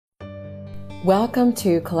Welcome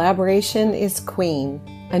to Collaboration is Queen,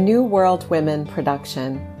 a New World Women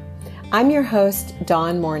production. I'm your host,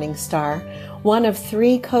 Dawn Morningstar, one of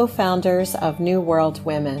 3 co-founders of New World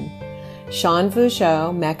Women. Sean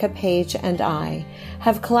Vougeot, Mecca Page, and I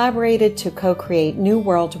have collaborated to co-create New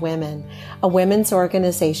World Women, a women's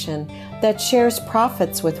organization that shares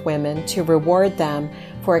profits with women to reward them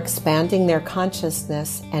for expanding their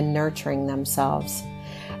consciousness and nurturing themselves.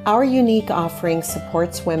 Our unique offering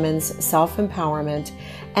supports women's self-empowerment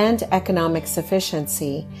and economic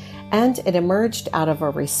sufficiency, and it emerged out of a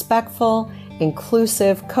respectful,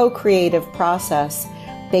 inclusive, co-creative process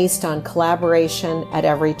based on collaboration at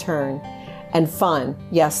every turn. And fun.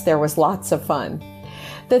 Yes, there was lots of fun.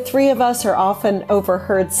 The 3 of us are often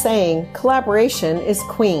overheard saying, collaboration is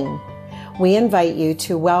queen. We invite you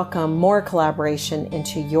to welcome more collaboration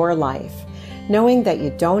into your life, knowing that you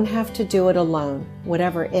don't have to do it alone,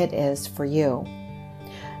 whatever it is for you.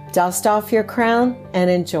 Dust off your crown and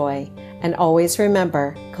enjoy. And always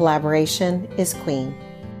remember, collaboration is queen.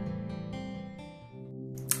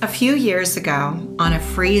 A few years ago, on a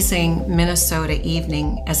freezing Minnesota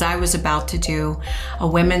evening, as I was about to do a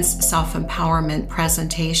women's self-empowerment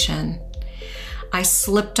presentation, I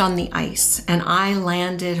slipped on the ice and I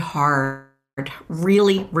landed hard,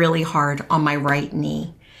 really, really hard on my right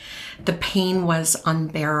knee. The pain was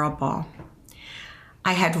unbearable.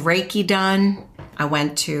 I had Reiki done. I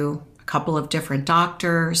went to a couple of different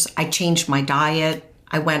doctors. I changed my diet.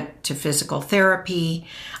 I went to physical therapy.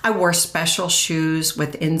 I wore special shoes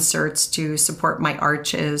with inserts to support my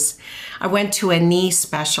arches. I went to a knee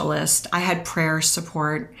specialist. I had prayer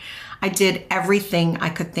support. I did everything I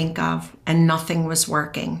could think of, and nothing was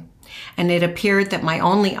working. And it appeared that my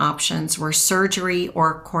only options were surgery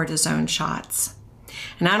or cortisone shots.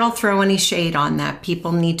 And I don't throw any shade on that.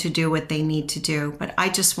 People need to do what they need to do, but I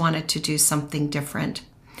just wanted to do something different.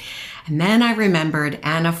 And then I remembered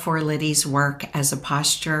Anna Forlitti's work as a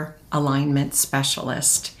posture alignment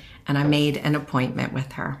specialist, and I made an appointment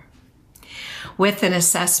with her. With an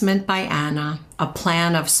assessment by Anna, a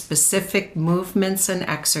plan of specific movements and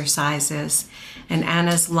exercises, and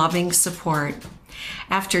Anna's loving support,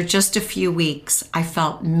 after just a few weeks, I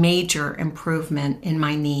felt major improvement in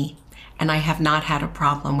my knee, and I have not had a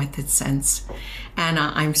problem with it since.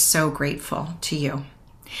 Anna, I'm so grateful to you.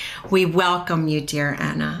 We welcome you, dear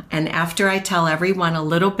Anna, and after I tell everyone a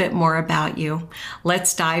little bit more about you,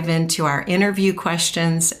 let's dive into our interview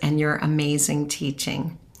questions and your amazing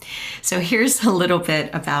teaching. So here's a little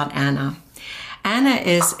bit about Anna. Anna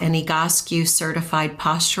is an Egoscue certified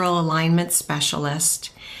postural alignment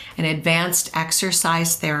specialist, an advanced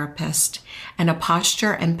exercise therapist, and a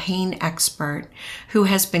posture and pain expert who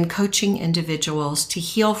has been coaching individuals to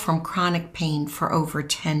heal from chronic pain for over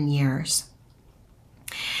 10 years.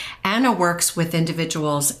 Anna works with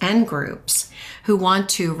individuals and groups who want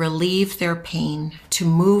to relieve their pain, to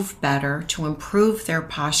move better, to improve their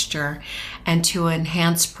posture, and to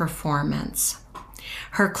enhance performance.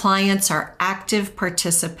 Her clients are active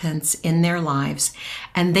participants in their lives,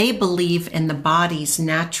 and they believe in the body's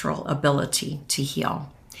natural ability to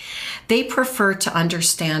heal. They prefer to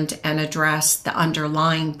understand and address the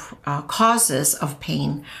underlying causes of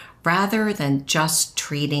pain rather than just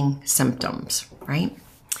treating symptoms, right?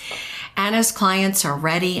 Anna's clients are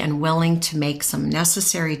ready and willing to make some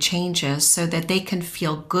necessary changes so that they can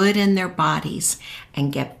feel good in their bodies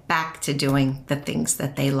and get back to doing the things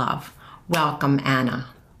that they love. Welcome, Anna.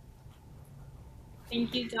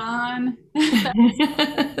 Thank you, Dawn.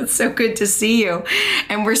 It's so good to see you.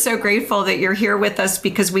 And we're so grateful that you're here with us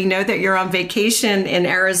because we know that you're on vacation in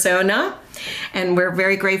Arizona. And we're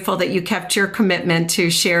very grateful that you kept your commitment to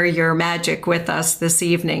share your magic with us this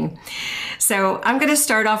evening. So I'm going to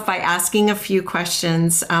start off by asking a few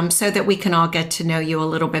questions so that we can all get to know you a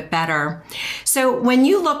little bit better. So when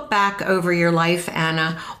you look back over your life,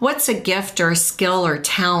 Anna, what's a gift or a skill or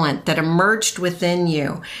talent that emerged within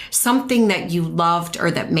you, something that you loved or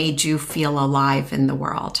that made you feel alive in the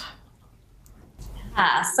world?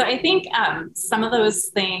 So I think some of those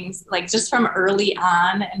things, like just from early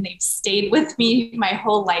on, and they've stayed with me my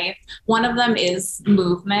whole life. One of them is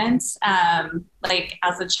movement. Like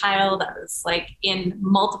as a child, I was like in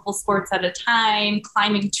multiple sports at a time,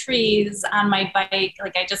 climbing trees on my bike.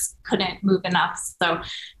 Like I just couldn't move enough. So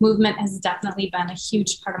movement has definitely been a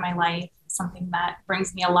huge part of my life, something that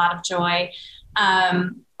brings me a lot of joy.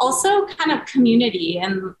 Also kind of community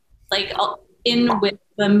and like in with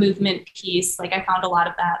the movement piece, like I found a lot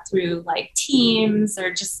of that through like teams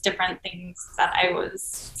or just different things that I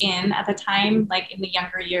was in at the time, like in the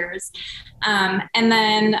younger years. And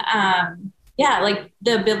then yeah, like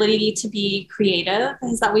the ability to be creative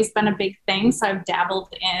has always been a big thing. So I've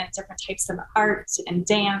dabbled in different types of art and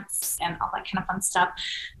dance and all that kind of fun stuff.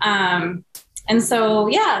 And so,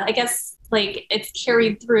 yeah, I guess like it's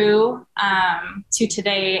carried through to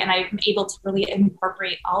today, and I'm able to really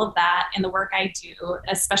incorporate all of that in the work I do,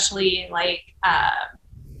 especially like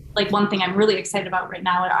one thing I'm really excited about right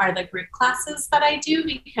now are the group classes that I do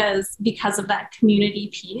because of that community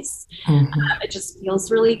piece. It just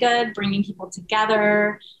feels really good bringing people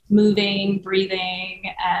together, moving,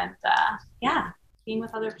 breathing, and yeah, being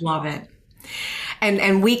with other people. Love it.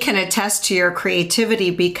 And we can attest to your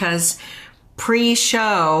creativity because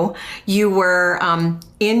pre-show you were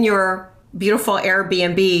in your beautiful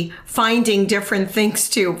Airbnb finding different things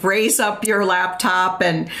to raise up your laptop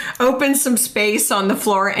and open some space on the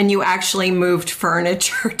floor, and you actually moved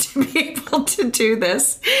furniture to be able to do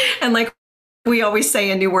this. And like we always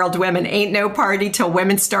say in New World Women, ain't no party till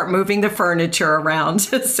women start moving the furniture around.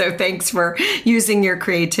 So thanks for using your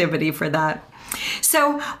creativity for that.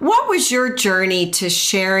 So what was your journey to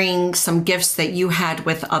sharing some gifts that you had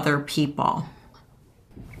with other people?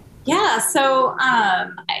 Yeah, so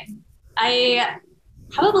I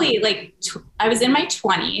probably I was in my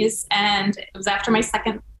 20s, and it was after my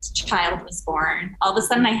second child was born. All of a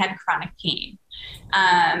sudden I had chronic pain.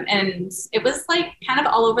 And it was like kind of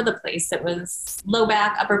all over the place. It was low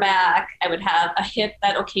back, upper back. I would have a hip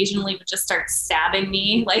that occasionally would just start stabbing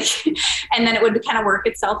me, and then it would kind of work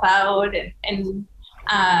itself out. And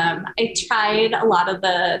I tried a lot of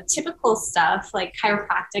the typical stuff like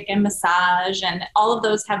chiropractic and massage, and all of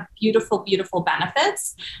those have beautiful, beautiful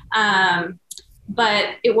benefits.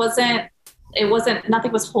 But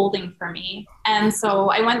nothing was holding for me. And so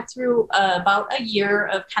I went through about a year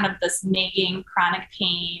of kind of this nagging chronic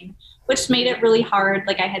pain, which made it really hard.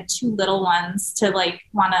 Like I had two little ones to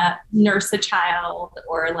want to nurse a child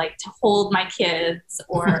or to hold my kids,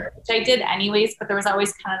 or which I did anyways, but there was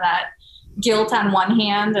always kind of that guilt on one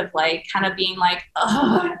hand of kind of being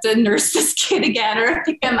oh, I have to nurse this kid again or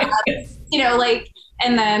pick him up,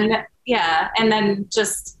 and then, yeah. And then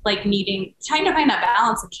just trying to find that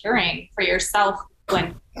balance of caring for yourself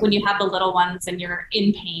when you have the little ones and you're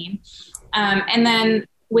in pain. And then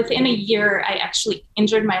within a year, I actually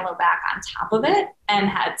injured my low back on top of it and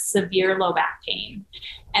had severe low back pain.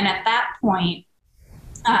 And at that point,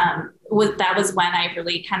 that was when I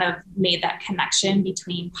really kind of made that connection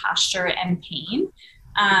between posture and pain.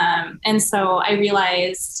 And so I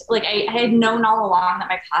realized, I had known all along that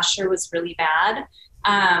my posture was really bad,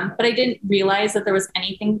 but I didn't realize that there was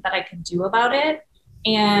anything that I could do about it.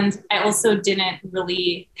 And I also didn't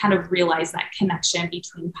really kind of realize that connection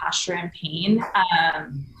between posture and pain.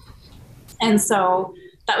 And so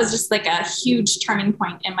that was just a huge turning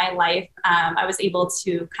point in my life. I was able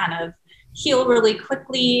to kind of heal really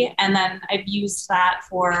quickly. And then I've used that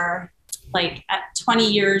for at 20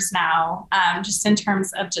 years now, just in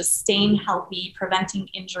terms of just staying healthy, preventing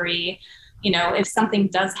injury. If something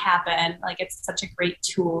does happen, it's such a great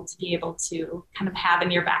tool to be able to kind of have in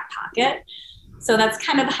your back pocket. So that's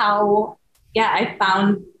kind of how, I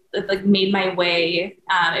found made my way.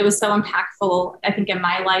 It was so impactful, I think, in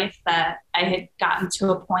my life that I had gotten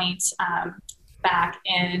to a point back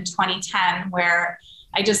in 2010 where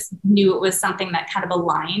I just knew it was something that kind of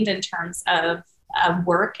aligned in terms of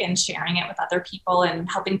work and sharing it with other people and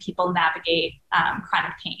helping people navigate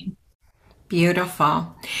chronic pain.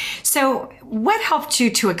 Beautiful. So what helped you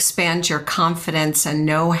to expand your confidence and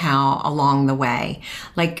know-how along the way?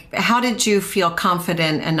 How did you feel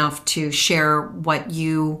confident enough to share what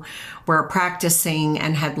you were practicing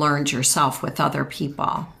and had learned yourself with other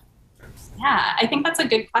people? Yeah, I think that's a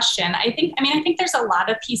good question. I think there's a lot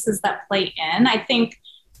of pieces that play in. I think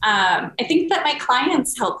that my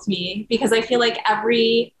clients helped me because I feel like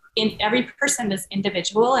every person is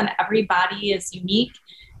individual and every body is unique.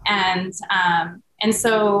 And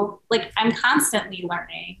so I'm constantly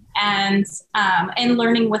learning and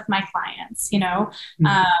learning with my clients,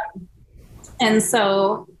 and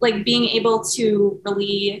so being able to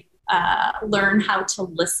really, learn how to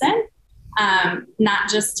listen, not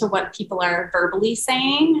just to what people are verbally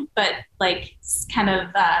saying, but kind of,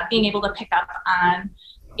 being able to pick up on,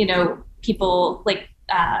 people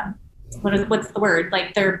what's the word,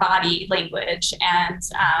 their body language and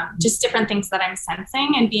just different things that I'm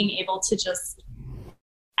sensing, and being able to just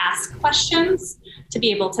ask questions to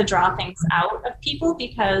be able to draw things out of people,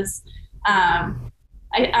 because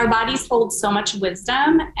our bodies hold so much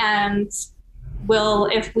wisdom, and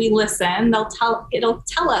if we listen, it'll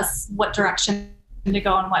tell us what direction to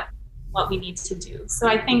go and what we need to do. So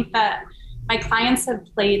I think that my clients have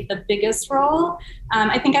played the biggest role.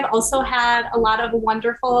 I think I've also had a lot of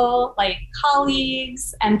wonderful like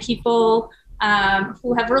colleagues and people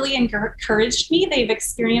who have really encouraged me. They've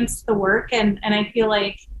experienced the work, and I feel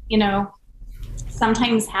like, you know,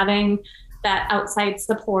 sometimes having that outside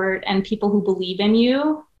support and people who believe in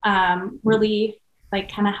you really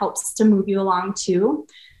like kind of helps to move you along too.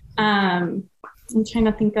 I'm trying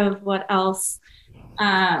to think of what else.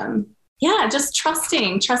 Yeah, just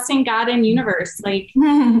trusting God and universe. Like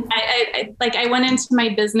I went into my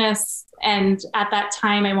business, and at that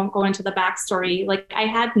time, I won't go into the backstory. Like I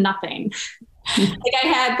had nothing. Like I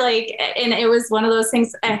had like, and it was one of those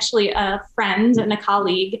things. Actually, a friend and a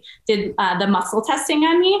colleague did the muscle testing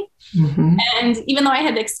on me. Mm-hmm. And even though I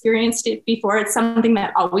had experienced it before, it's something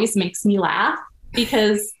that always makes me laugh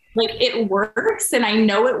because like it works and I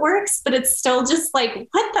know it works, but it's still just like,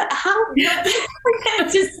 what the, how,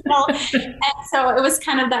 what? Just, you know? And so it was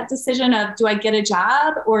kind of that decision of, do I get a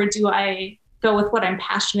job or do I go with what I'm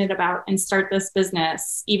passionate about and start this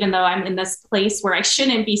business, even though I'm in this place where I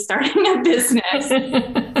shouldn't be starting a business.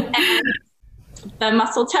 And the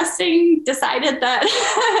muscle testing decided that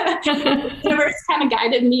the universe kind of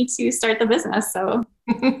guided me to start the business. So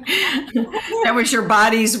that was your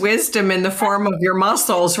body's wisdom in the form of your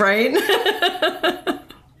muscles, right?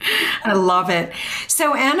 I love it.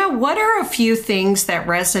 So Anna, what are a few things that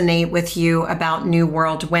resonate with you about New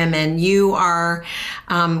World Women? You are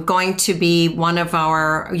going to be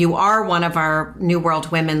you are one of our New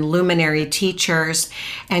World Women luminary teachers,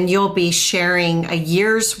 and you'll be sharing a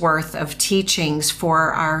year's worth of teachings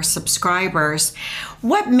for our subscribers.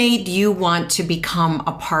 What made you want to become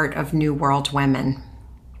a part of New World Women?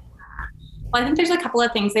 Well, I think there's a couple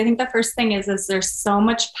of things. I think the first thing is there's so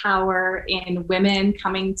much power in women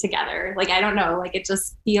coming together. Like, I don't know, like it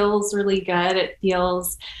just feels really good. It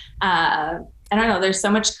feels, I don't know, there's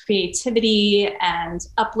so much creativity and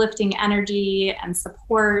uplifting energy and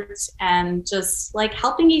support and just like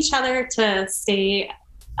helping each other to stay,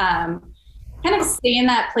 kind of stay in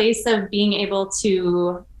that place of being able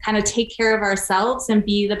to kind of take care of ourselves and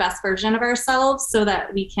be the best version of ourselves so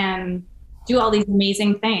that we can do all these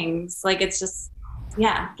amazing things. Like it's just,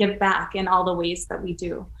 yeah, give back in all the ways that we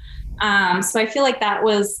do. So I feel like that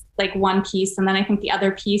was like one piece. And then I think the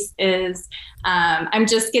other piece is I'm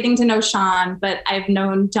just getting to know Sean, but I've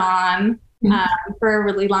known Dawn for a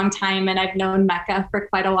really long time. And I've known Mecca for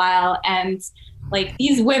quite a while. And like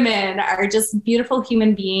these women are just beautiful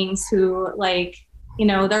human beings who like, you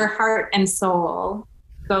know, their heart and soul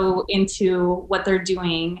go into what they're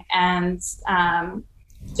doing. And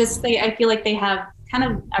I feel like they have kind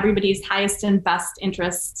of everybody's highest and best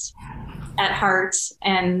interest at heart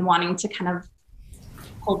and wanting to kind of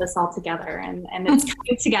pull this all together, and it's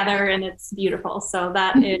coming together and it's beautiful. So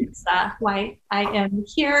that is why I am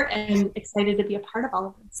here and excited to be a part of all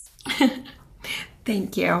of this.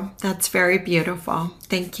 Thank you. That's very beautiful.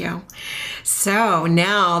 Thank you. So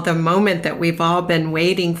now the moment that we've all been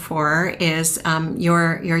waiting for is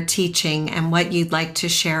your teaching and what you'd like to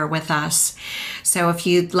share with us. So if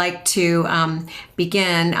you'd like to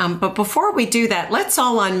begin, but before we do that, let's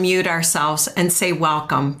all unmute ourselves and say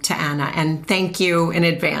welcome to Anna and thank you in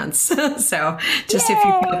advance. So just Yay! If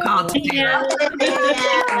you feel called to do that.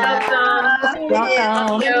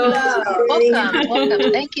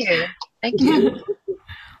 Welcome. Thank you. Thank you.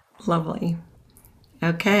 Lovely.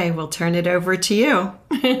 Okay, we'll turn it over to you.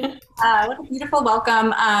 What a beautiful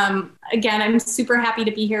welcome. Again, I'm super happy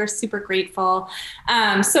to be here, super grateful.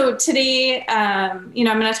 So today, I'm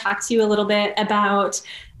going to talk to you a little bit about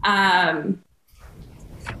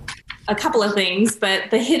a couple of things,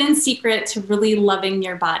 but the hidden secret to really loving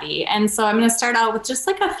your body. And so I'm going to start out with just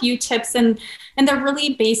like a few tips, and they're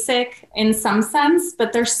really basic in some sense,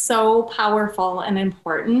 but they're so powerful and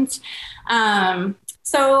important.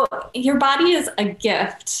 So your body is a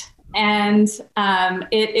gift, and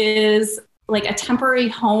it is like a temporary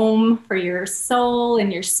home for your soul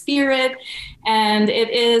and your spirit. And it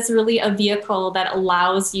is really a vehicle that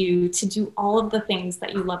allows you to do all of the things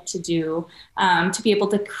that you love to do, to be able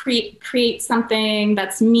to create something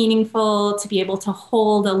that's meaningful, to be able to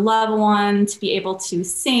hold a loved one, to be able to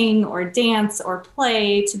sing or dance or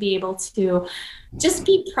play, to be able to just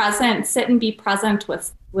be present, sit and be present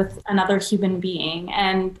with another human being,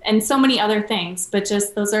 and so many other things. But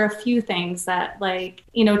just those are a few things that, like,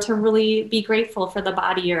 to really be grateful for the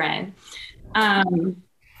body you're in.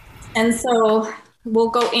 And so we'll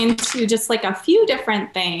go into just like a few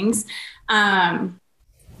different things. And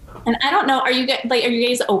I don't know, are you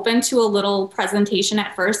guys open to a little presentation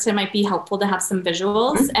at first? It might be helpful to have some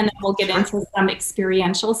visuals, and then we'll get into some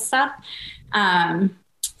experiential stuff.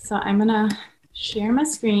 So I'm gonna share my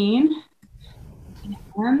screen.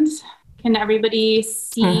 And can everybody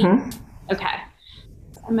see? Mm-hmm. Okay.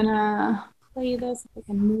 I'm gonna play this if I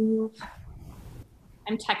can move.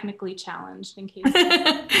 I'm technically challenged in case.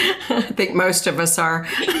 I think most of us are.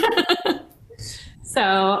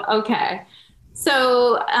 So, okay.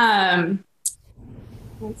 So,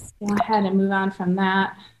 let's go ahead and move on from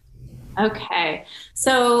that. Okay.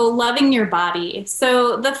 So loving your body.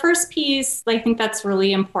 So the first piece I think that's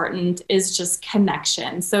really important is just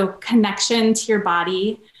connection. So connection to your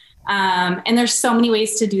body. And there's so many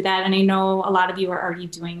ways to do that. And I know a lot of you are already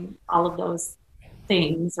doing all of those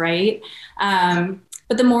things, right?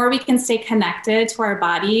 But the more we can stay connected to our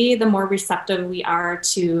body, the more receptive we are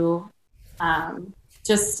to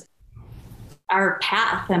just our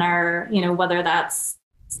path and our, whether that's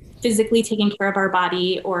physically taking care of our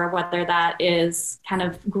body or whether that is kind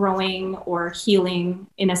of growing or healing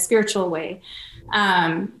in a spiritual way.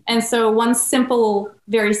 And so one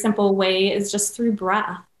very simple way is just through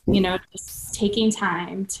breath, just taking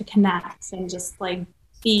time to connect and just like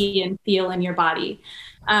be and feel in your body.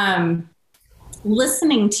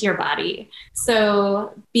 Listening to your body.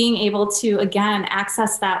 So being able to, again,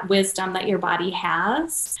 access that wisdom that your body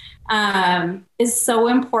has is so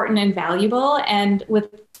important and valuable. And with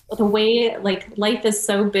the way like life is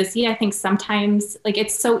so busy, I think sometimes like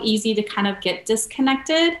it's so easy to kind of get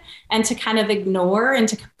disconnected and to kind of ignore and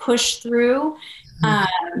to push through.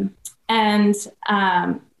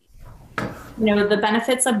 The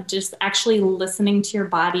benefits of just actually listening to your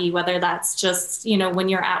body, whether that's just, when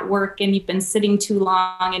you're at work and you've been sitting too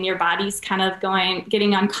long and your body's kind of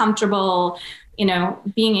getting uncomfortable,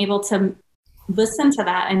 being able to listen to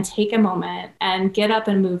that and take a moment and get up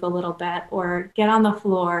and move a little bit or get on the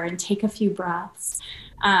floor and take a few breaths,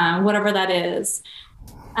 whatever that is.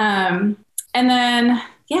 And then,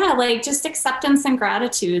 like just acceptance and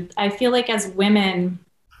gratitude. I feel like as women,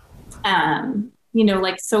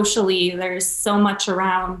 like socially, there's so much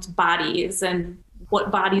around bodies and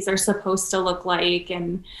what bodies are supposed to look like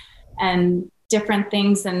and different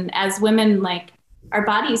things. And as women, like our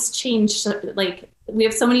bodies change, like we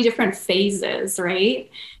have so many different phases, right?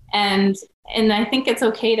 And I think it's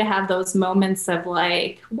okay to have those moments of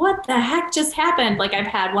like, what the heck just happened? Like I've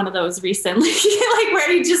had one of those recently, like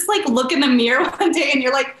where you just like look in the mirror one day and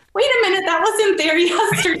you're like, wait a minute, that wasn't there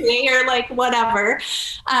yesterday or like whatever.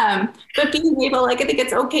 But being able, like, I think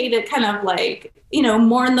it's okay to kind of like,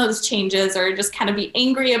 mourn those changes or just kind of be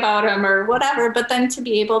angry about them or whatever. But then to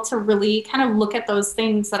be able to really kind of look at those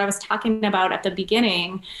things that I was talking about at the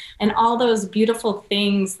beginning and all those beautiful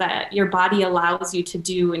things that your body allows you to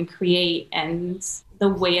do and create and the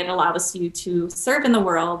way it allows you to serve in the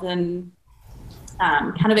world and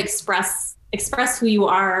kind of express who you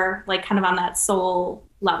are, like kind of on that soul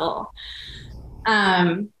level.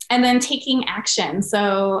 And then taking action.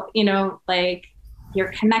 So, like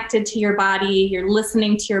you're connected to your body, you're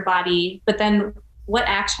listening to your body, but then what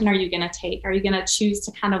action are you going to take? Are you going to choose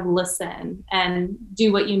to kind of listen and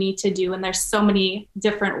do what you need to do? And there's so many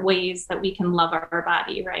different ways that we can love our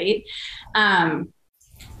body, right?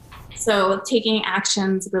 So taking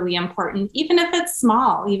action is really important, even if it's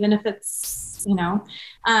small, even if it's,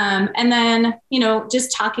 and then,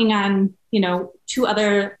 just talking on, 2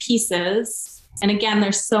 other pieces. And again,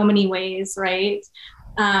 there's so many ways, right?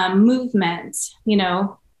 Movement,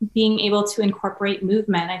 being able to incorporate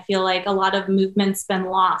movement. I feel like a lot of movement's been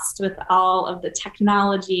lost with all of the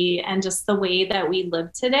technology and just the way that we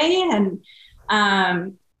live today. And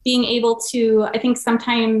being able to, I think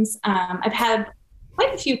sometimes I've had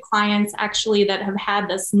quite a few clients actually that have had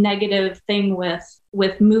this negative thing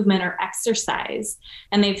with movement or exercise.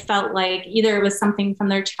 And they felt like either it was something from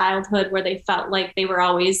their childhood where they felt like they were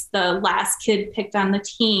always the last kid picked on the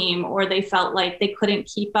team, or they felt like they couldn't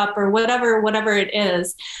keep up or whatever it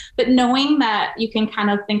is. But knowing that you can kind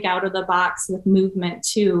of think out of the box with movement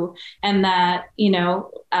too. And that, even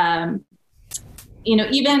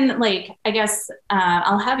like, I guess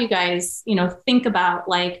I'll have you guys, think about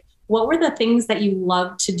like, what were the things that you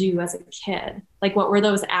loved to do as a kid? Like, what were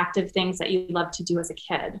those active things that you loved to do as a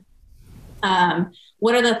kid?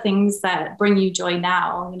 What are the things that bring you joy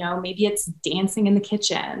now? Maybe it's dancing in the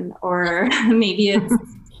kitchen, or maybe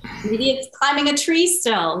it's climbing a tree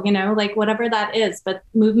still, like whatever that is. But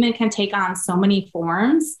movement can take on so many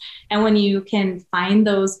forms. And when you can find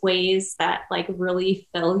those ways that like really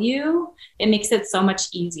fill you, it makes it so much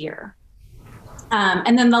easier.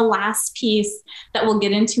 And then the last piece that we'll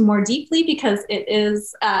get into more deeply, because it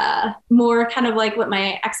is more kind of like what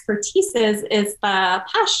my expertise is the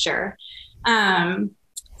posture.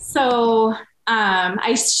 So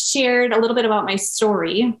I shared a little bit about my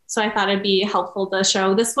story. So I thought it'd be helpful to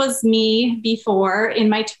show. This was me before in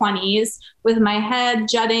my 20s with my head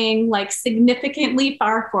jutting like significantly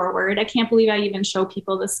far forward. I can't believe I even show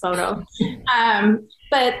people this photo.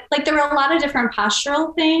 But like there were a lot of different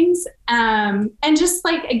postural things. And just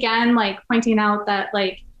like, again, like pointing out that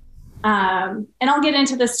like, and I'll get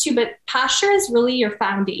into this too, but posture is really your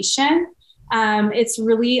foundation. It's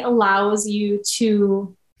really allows you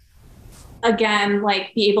to, again,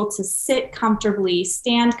 like be able to sit comfortably,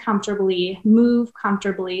 stand comfortably, move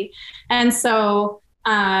comfortably. And so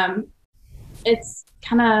it's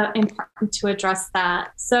kind of important to address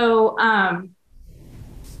that. So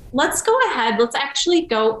let's go ahead. Let's actually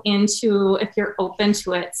go into, if you're open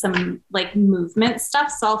to it, some like movement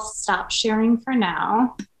stuff. So I'll stop sharing for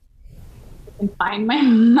now. I can find my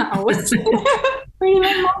mouse. Where did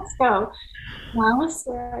my mouse go? Mouse,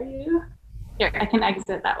 where are you? Here, I can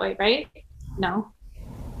exit that way, right? No?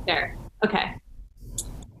 There. Okay.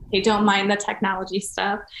 Okay, don't mind the technology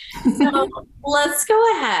stuff. So let's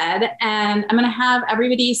go ahead and I'm going to have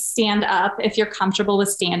everybody stand up if you're comfortable with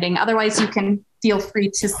standing. Otherwise, you can feel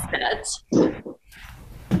free to sit.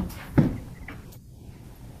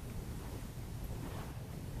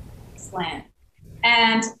 Excellent.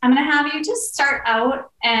 And I'm going to have you just start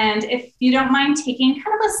out, and if you don't mind taking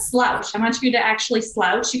kind of a slouch, I want you to actually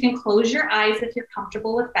slouch. You can close your eyes if you're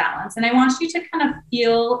comfortable with balance. And I want you to kind of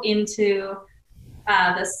feel into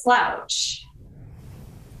the slouch.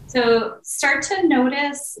 So start to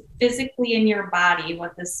notice physically in your body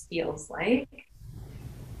what this feels like.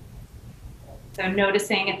 So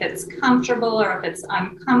noticing if it's comfortable or if it's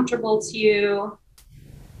uncomfortable to you.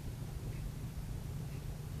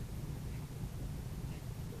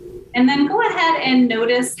 And then go ahead and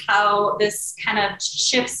notice how this kind of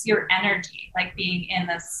shifts your energy, like being in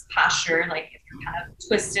this posture, like if you're kind of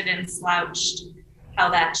twisted and slouched, how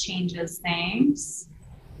that changes things.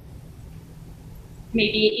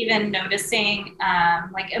 Maybe even noticing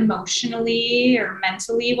like emotionally or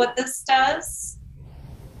mentally what this does.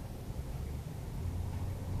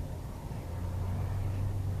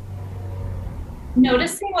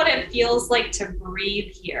 Noticing what it feels like to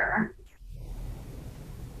breathe here.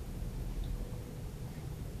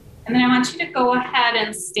 And then I want you to go ahead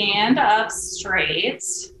and stand up straight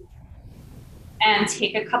and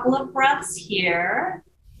take a couple of breaths here.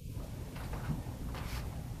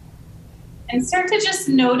 And start to just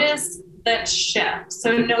notice that shift.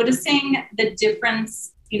 So noticing the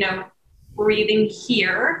difference, you know, breathing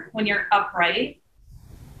here when you're upright.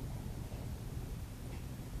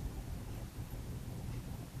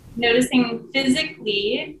 Noticing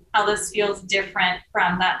physically how this feels different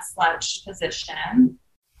from that slouched position.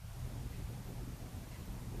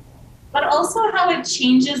 But also how it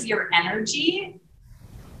changes your energy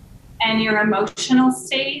and your emotional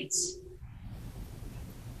state.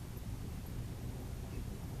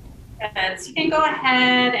 Good. So you can go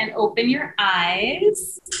ahead and open your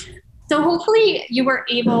eyes. So hopefully you were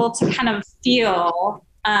able to kind of feel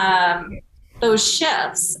those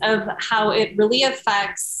shifts of how it really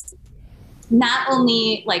affects not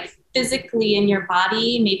only like physically in your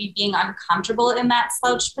body, maybe being uncomfortable in that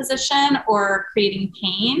slouched position or creating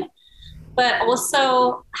pain, but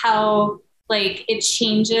also how like it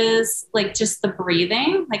changes like just the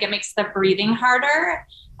breathing, like it makes the breathing harder.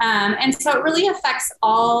 And so it really affects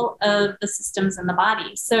all of the systems in the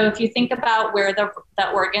body. So if you think about where the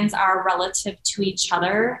organs are relative to each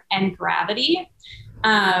other and gravity,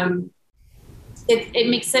 it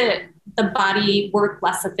makes the body work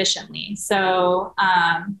less efficiently. So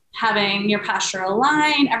having your posture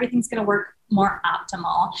align, everything's going to work more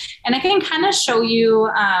optimal. And I can kind of show you,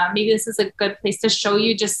 maybe this is a good place to show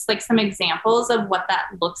you just like some examples of what that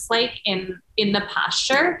looks like in the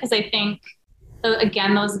posture, because I think,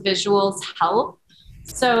 again, those visuals help.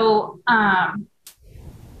 So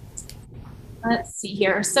let's see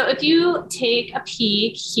here. So if you take a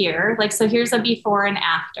peek here, like, so here's a before and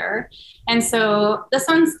after. And so this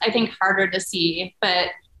one's, I think, harder to see, but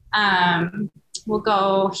we'll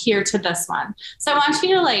go here to this one. So I want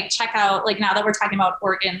you to like check out, like now that we're talking about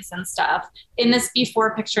organs and stuff, in this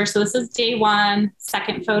before picture. So this is day one,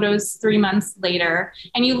 second photos 3 months later.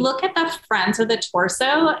 And you look at the front of the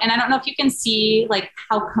torso, and I don't know if you can see like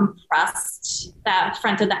how compressed that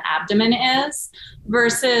front of the abdomen is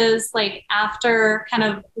versus like after kind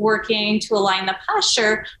of working to align the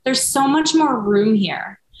posture, there's so much more room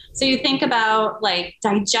here. So you think about like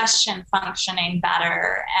digestion functioning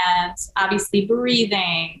better and obviously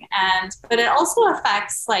breathing, but it also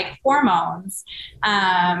affects like hormones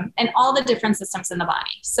and all the different systems in the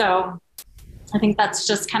body. So I think that's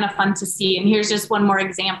just kind of fun to see. And here's just one more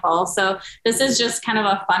example. So this is just kind of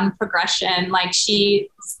a fun progression. Like she's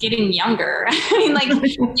getting younger. I mean, like,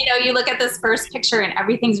 you look at this first picture and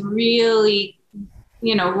everything's really,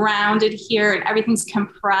 rounded here and everything's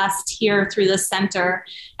compressed here through the center.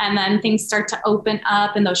 And then things start to open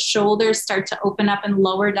up and those shoulders start to open up and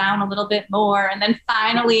lower down a little bit more. And then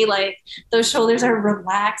finally, like those shoulders are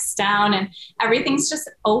relaxed down and everything's just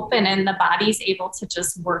open and the body's able to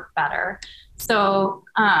just work better. So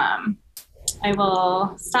I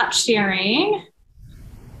will stop sharing.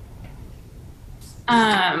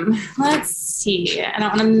 Let's see. I don't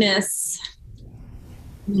want to miss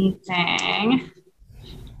anything.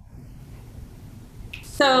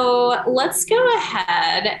 So let's go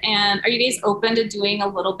ahead and are you guys open to doing a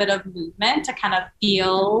little bit of movement to kind of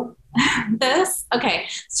feel this? Okay,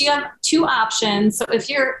 so you have two options. So if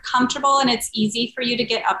you're comfortable and it's easy for you to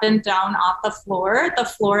get up and down off the floor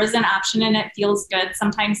is an option and it feels good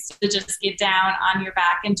sometimes to just get down on your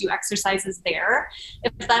back and do exercises there.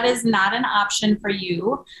 If that is not an option for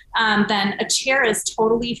you, then a chair is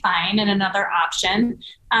totally fine and another option.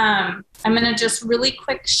 I'm going to just really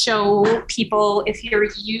quick show people if you're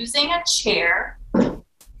using a chair. I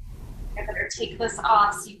better take this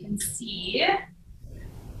off so you can see.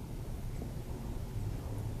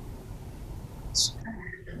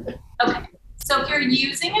 Okay, so if you're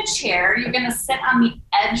using a chair, you're going to sit on the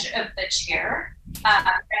edge of the chair. You're going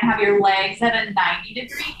to have your legs at a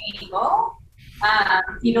 90-degree angle.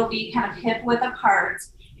 Feet will be kind of hip width apart.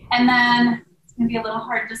 And then it's going to be a little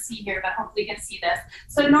hard to see here, but hopefully you can see this.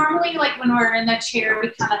 So normally, like when we're in the chair,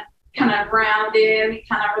 we kind of round in, we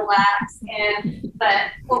kind of relax in. But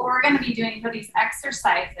what we're going to be doing for these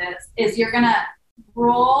exercises is you're going to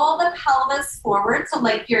roll the pelvis forward. So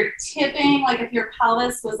like you're tipping, like if your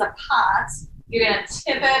pelvis was a pot, you're going to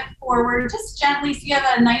tip it forward just gently. So you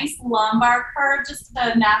have a nice lumbar curve, just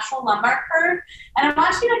a natural lumbar curve. And I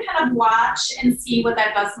want you to kind of watch and see what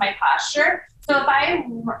that does to my posture. So if I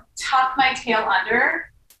tuck my tail under,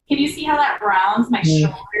 can you see how that rounds my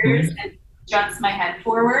shoulders and juts my head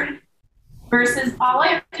forward? Versus all I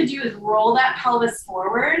have to do is roll that pelvis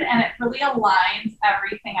forward and it really aligns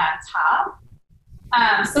everything on top.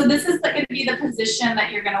 So this is going to be the position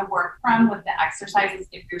that you're going to work from with the exercises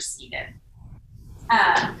if you're seated.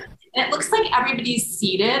 It looks like everybody's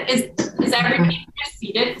seated. Is everybody just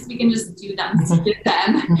seated? Because we can just do them seated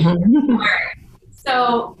then. All right.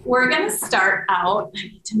 So we're going to start out. I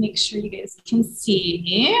need to make sure you guys can see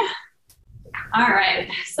me. All right.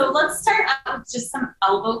 So let's start out with just some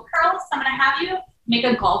elbow curls. So I'm going to have you make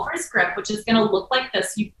a golfer's grip, which is going to look like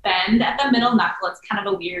this. You bend at the middle knuckle. It's kind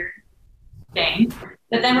of a weird thing.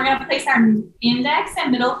 But then we're going to place our index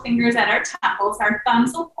and middle fingers at our temples. Our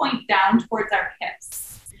thumbs will point down towards our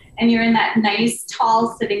hips. And you're in that nice,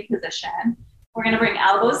 tall sitting position. We're going to bring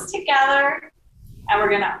elbows together and we're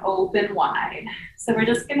going to open wide. So we're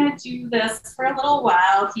just going to do this for a little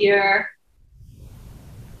while here.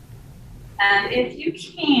 And if you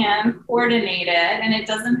can, coordinate it, and it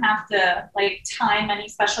doesn't have to like time any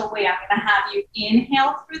special way. I'm going to have you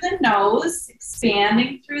inhale through the nose,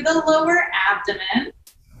 expanding through the lower abdomen,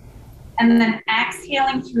 and then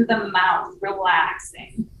exhaling through the mouth,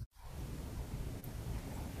 relaxing.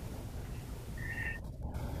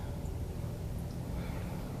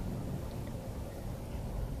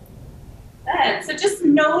 Good. So just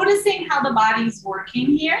noticing how the body's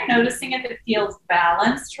working here, noticing if it feels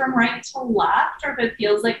balanced from right to left or if it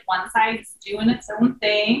feels like one side's doing its own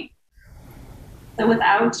thing. So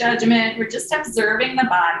without judgment, we're just observing the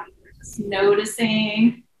body. We're just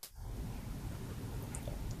noticing.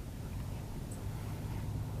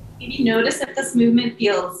 Maybe notice if this movement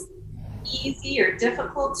feels easy or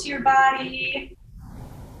difficult to your body.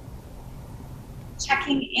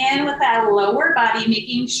 Checking in with that lower body,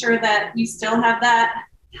 making sure that you still have that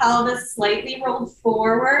pelvis slightly rolled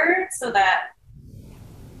forward so that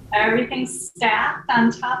everything's stacked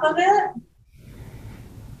on top of it.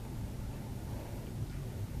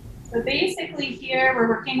 So basically here, we're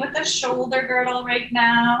working with the shoulder girdle right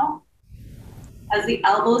now. As the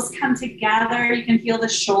elbows come together, you can feel the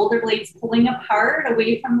shoulder blades pulling apart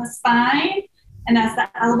away from the spine. And as the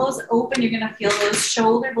elbows open, you're gonna feel those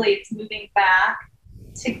shoulder blades moving back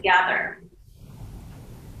together.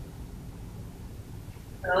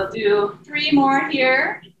 So I'll do 3 more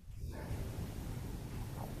here.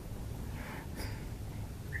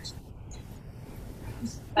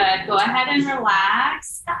 But go ahead and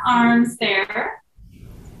relax the arms there.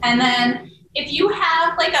 And then if you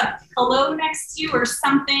have like a pillow next to you or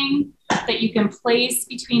something that you can place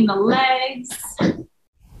between the legs,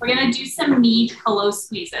 we're gonna do some knee pillow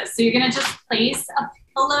squeezes. So you're gonna just place a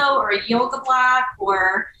pillow or a yoga block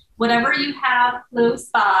or whatever you have close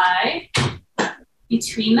by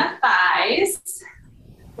between the thighs.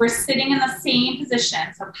 We're sitting in the same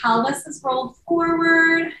position. So pelvis is rolled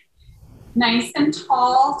forward, nice and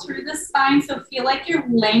tall through the spine. So feel like you're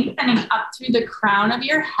lengthening up through the crown of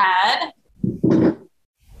your head.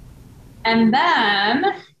 And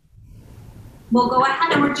then we'll go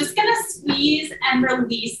ahead and we're just going to squeeze and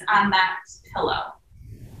release on that pillow.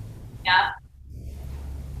 Yep.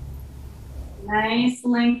 Nice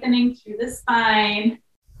lengthening through the spine,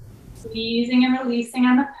 squeezing and releasing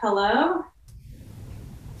on the pillow.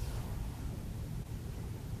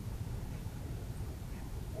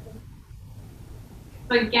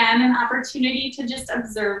 So again, an opportunity to just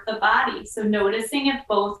observe the body. So noticing if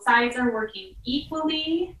both sides are working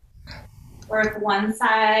equally, or if one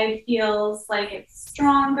side feels like it's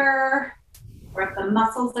stronger, or if the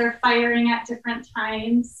muscles are firing at different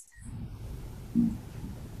times.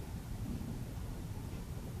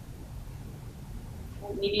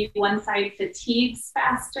 Or maybe one side fatigues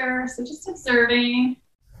faster. So just observing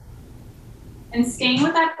and staying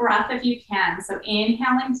with that breath if you can. So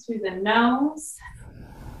inhaling through the nose,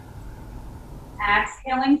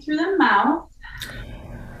 exhaling through the mouth.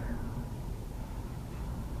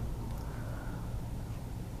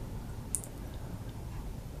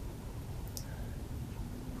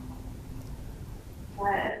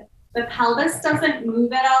 Good. The pelvis doesn't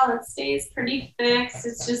move at all. It stays pretty fixed.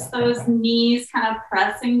 It's just those knees kind of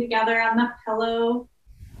pressing together on the pillow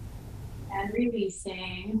and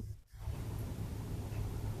releasing.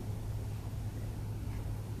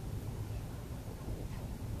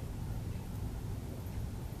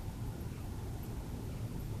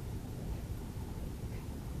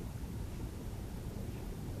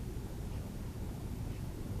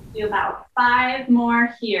 Do about 5 more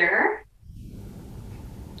here.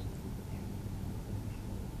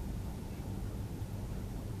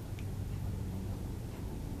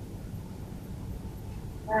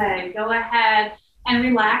 Good. Go ahead and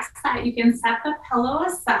relax that. You can set the pillow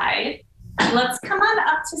aside. Let's come on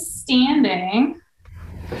up to standing.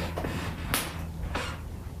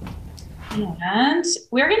 And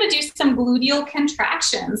we're going to do some gluteal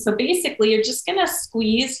contractions. So basically, you're just going to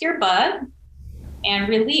squeeze your butt and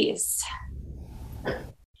release.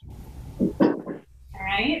 All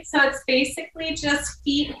right. So it's basically just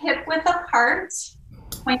feet hip width apart.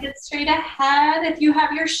 Pointed straight ahead. If you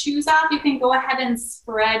have your shoes off, you can go ahead and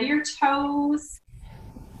spread your toes.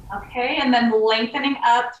 Okay, and then lengthening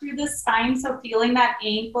up through the spine. So feeling that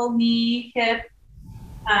ankle, knee, hip,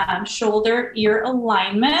 shoulder, ear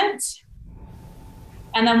alignment.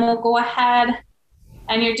 And then we'll go ahead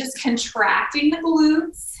and you're just contracting the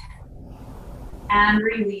glutes and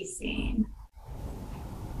releasing.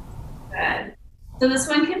 Good. So this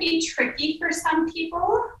one can be tricky for some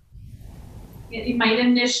people. You might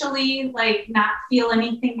initially not feel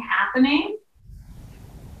anything happening.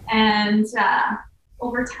 And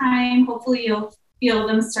over time, hopefully you'll feel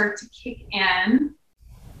them start to kick in.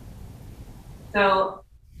 So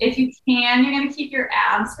if you can, you're gonna keep your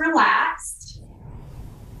abs relaxed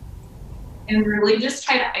and really just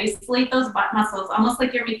try to isolate those butt muscles, almost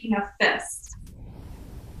like you're making a fist.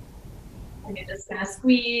 And you're just gonna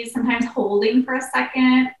squeeze, sometimes holding for a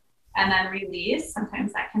second and then release.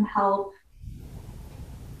 Sometimes that can help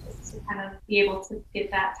to kind of be able to get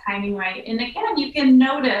that timing right. And again, you can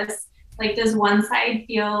notice, does one side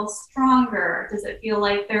feel stronger? Does it feel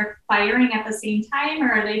like they're firing at the same time,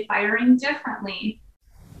 or are they firing differently?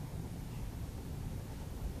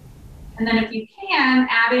 And then if you can,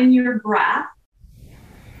 add in your breath.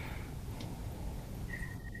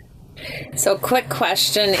 So quick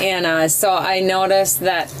question, Anna. So I noticed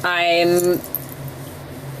that I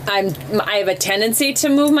have a tendency to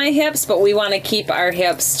move my hips, but we want to keep our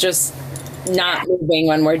hips just not moving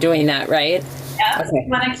when we're doing that, right? Yeah, okay. You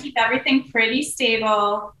want to keep everything pretty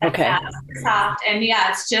stable. Okay. Soft. And yeah,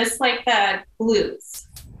 it's just like the glutes.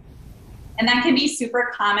 And that can be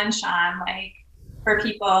super common, Sean, for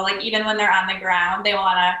people, even when they're on the ground, they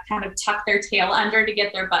want to kind of tuck their tail under to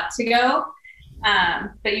get their butt to go.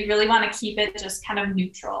 But you really want to keep it just kind of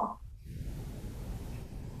neutral.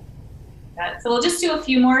 Good. So we'll just do a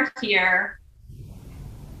few more here.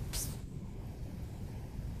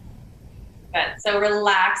 Good. So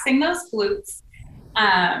relaxing those glutes.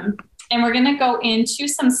 And we're going to go into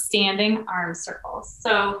some standing arm circles.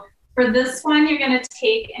 So for this one, you're going to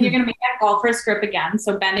take, and you're going to make that golfer's grip again.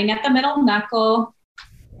 So bending at the middle knuckle.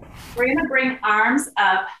 We're going to bring arms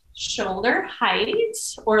up shoulder height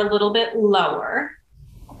or a little bit lower.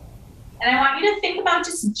 And I want you to think about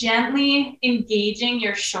just gently engaging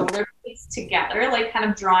your shoulder blades together, kind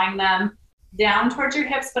of drawing them down towards your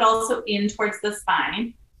hips, but also in towards the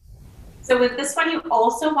spine. So with this one, you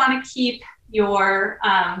also want to keep your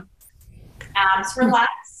abs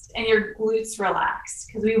relaxed and your glutes relaxed,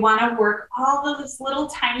 because we want to work all of those little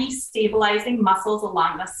tiny stabilizing muscles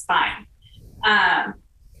along the spine.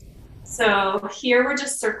 So here we're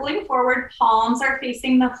just circling forward, palms are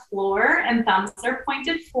facing the floor and thumbs are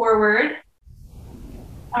pointed forward.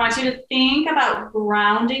 I want you to think about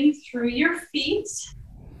grounding through your feet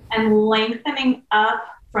and lengthening up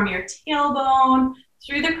from your tailbone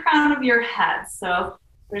through the crown of your head. So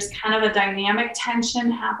there's kind of a dynamic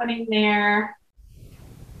tension happening there.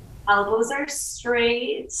 Elbows are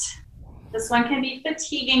straight. This one can be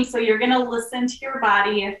fatiguing, so you're gonna listen to your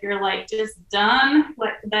body. If you're like just done,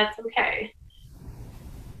 that's okay.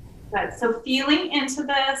 Good, so feeling into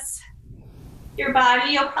this, your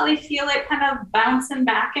body, you'll probably feel it kind of bouncing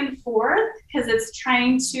back and forth because it's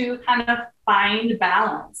trying to kind of find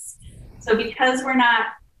balance. So because we're not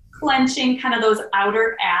clenching kind of those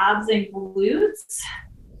outer abs and glutes,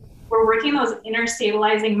 we're working those inner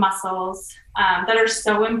stabilizing muscles that are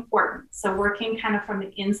so important. So working kind of from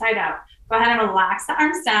the inside out. Go ahead and relax the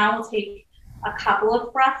arms down. We'll take a couple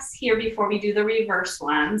of breaths here before we do the reverse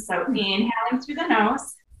one. So inhaling through the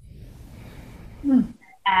nose,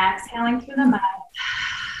 exhaling through the mouth.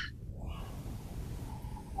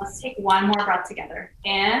 Let's take one more breath together.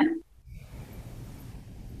 In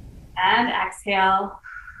and exhale.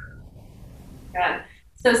 Good.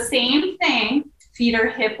 So same thing. Feet are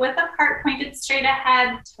hip width apart, pointed straight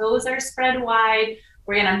ahead. Toes are spread wide.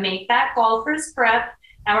 We're going to make that golfer's grip.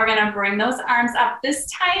 And we're going to bring those arms up. This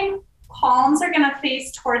time, palms are going to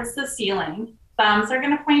face towards the ceiling. Thumbs are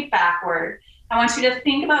going to point backward. I want you to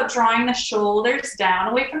think about drawing the shoulders down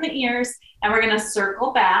away from the ears, and we're going to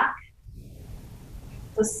circle back.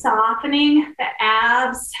 So softening the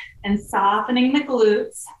abs and softening the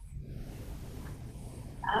glutes.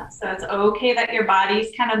 So it's okay that your body's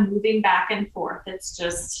kind of moving back and forth. It's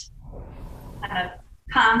just kind of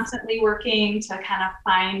constantly working to kind of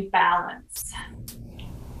find balance.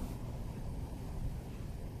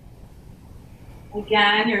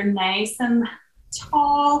 Again, you're nice and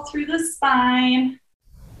tall through the spine,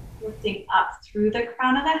 lifting up through the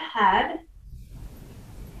crown of the head.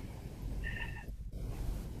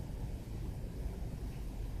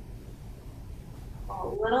 A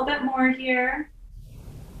little bit more here.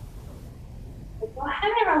 Go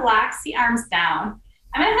ahead and relax the arms down.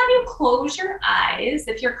 I'm going to have you close your eyes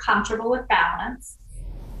if you're comfortable with balance.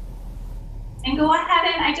 And go ahead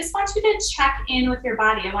and I just want you to check in with your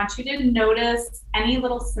body. I want you to notice any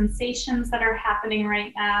little sensations that are happening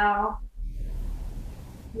right now.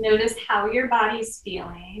 Notice how your body's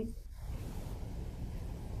feeling.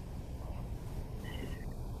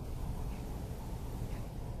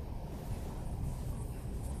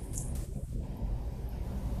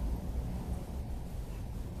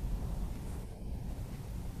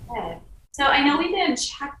 Good. So I know we didn't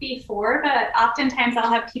check before, but oftentimes I'll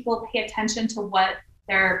have people pay attention to what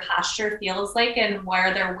their posture feels like and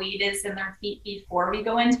where their weight is in their feet before we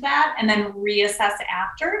go into that, and then reassess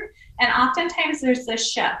after. And oftentimes there's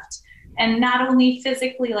this shift, and not only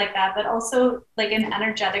physically like that, but also like an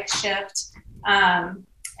energetic shift.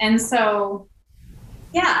 And so,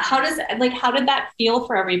 yeah, how did that feel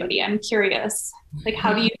for everybody? I'm curious. Like,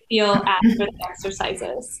 how do you feel after the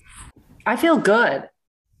exercises? I feel good.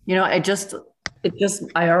 You know,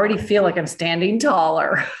 I already feel like I'm standing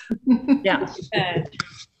taller. Yeah. Good.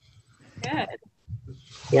 Good.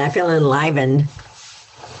 Yeah, I feel enlivened.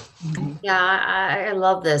 Yeah, I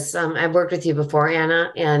love this. I've worked with you before,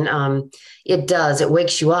 Anna, and it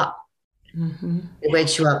wakes you up. Mm-hmm. It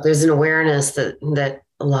wakes you up. There's an awareness that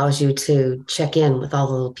allows you to check in with all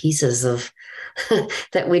the little pieces of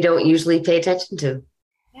that we don't usually pay attention to.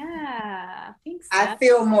 Yeah, thanks. I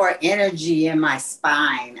feel more energy in my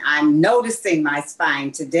spine. I'm noticing my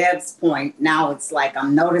spine. To Deb's point, now it's like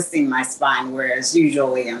I'm noticing my spine, whereas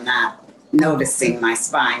usually I'm not noticing my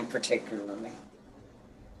spine particularly.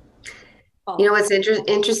 You know, what's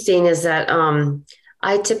interesting is that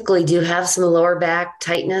I typically do have some lower back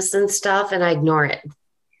tightness and stuff, and I ignore it.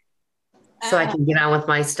 So I can get on with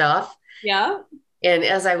my stuff. Yeah. And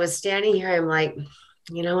as I was standing here, I'm like,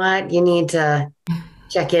 you know what? You need to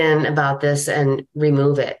check in about this and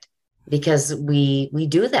remove it, because we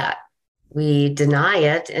do that. We deny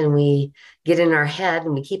it and we get in our head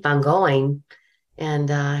and we keep on going. And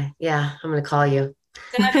yeah, I'm going to call you.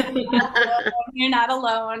 You're not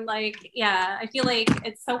alone. Like, yeah, I feel like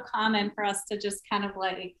it's so common for us to just kind of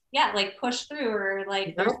like, yeah, like push through, or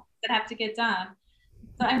like there's things that have to get done.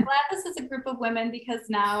 So I'm glad this is a group of women, because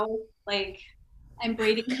now like I'm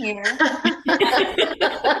braiding hair.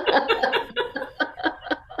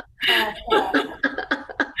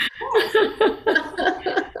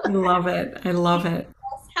 I love it. I love it.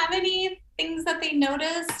 Have any things that they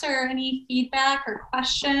noticed or any feedback or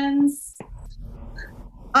questions?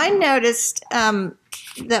 I noticed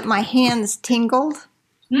that my hands tingled.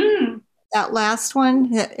 That last one,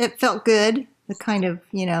 it felt good. The kind of,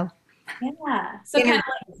 Yeah. So kind of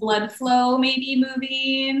like blood flow maybe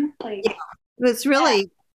moving. Like it was really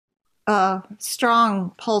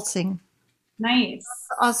strong pulsing. Nice.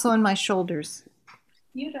 Also in my shoulders.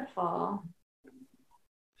 Beautiful.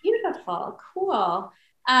 Beautiful. Cool.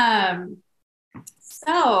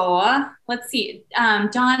 So let's see. Dawn,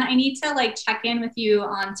 I need to like check in with you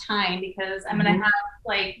on time because I'm gonna have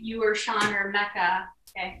like you or Sean or Mecca.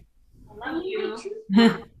 Okay. I love you.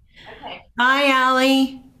 Okay. Hi,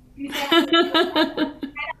 Allie.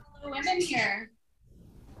 Women here.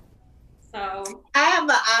 So I have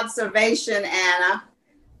an observation, Anna.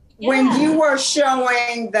 When you were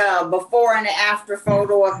showing the before and after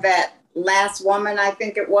photo of that last woman, I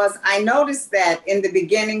think it was, I noticed that in the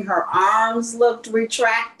beginning, her arms looked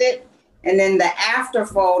retracted. And in the after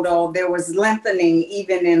photo, there was lengthening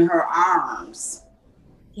even in her arms.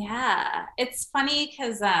 Yeah, it's funny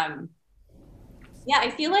because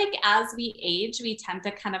I feel like as we age, we tend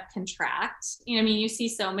to kind of contract. You know, I mean, you see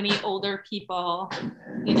so many older people,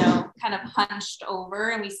 you know, kind of hunched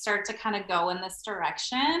over, and we start to kind of go in this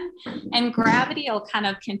direction. And gravity will kind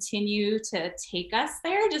of continue to take us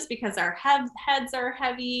there just because our heads are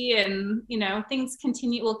heavy and, you know, things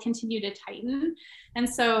will continue to tighten. And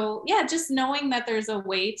so, yeah, just knowing that there's a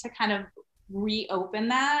way to kind of reopen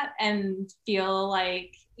that and feel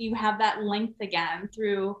like you have that length again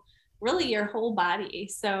through really your whole body.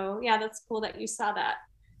 So yeah, that's cool that you saw that.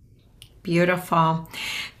 Beautiful.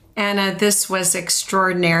 Anna, this was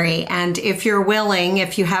extraordinary. And if you're willing,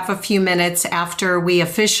 if you have a few minutes after we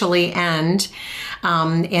officially end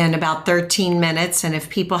in about 13 minutes, and if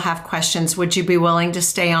people have questions, would you be willing to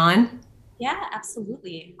stay on? Yeah,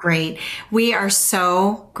 absolutely. Great. We are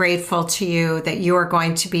so grateful to you that you are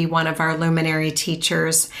going to be one of our luminary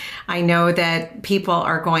teachers. I know that people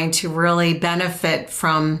are going to really benefit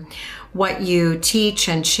from what you teach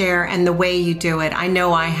and share and the way you do it. I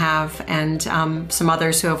know I have, and some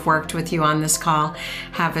others who have worked with you on this call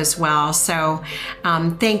have as well. So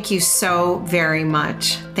thank you so very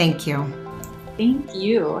much. Thank you. Thank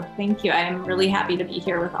you. Thank you. I'm really happy to be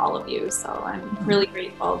here with all of you. So I'm really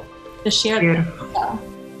grateful to share. Beautiful.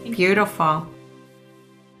 Beautiful.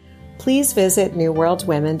 Please visit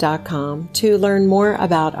newworldwomen.com to learn more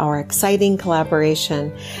about our exciting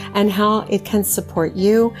collaboration and how it can support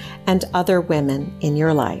you and other women in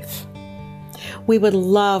your life. We would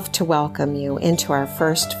love to welcome you into our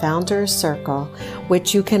first Founders Circle,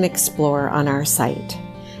 which you can explore on our site.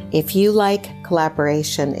 If you like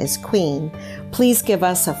Collaboration is Queen, please give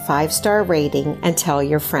us a 5-star rating and tell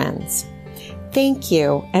your friends. Thank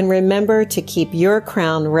you, and remember to keep your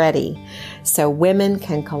crown ready so women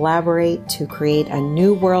can collaborate to create a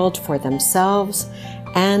new world for themselves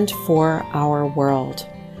and for our world.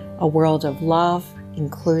 A world of love,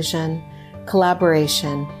 inclusion,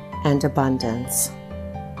 collaboration, and abundance.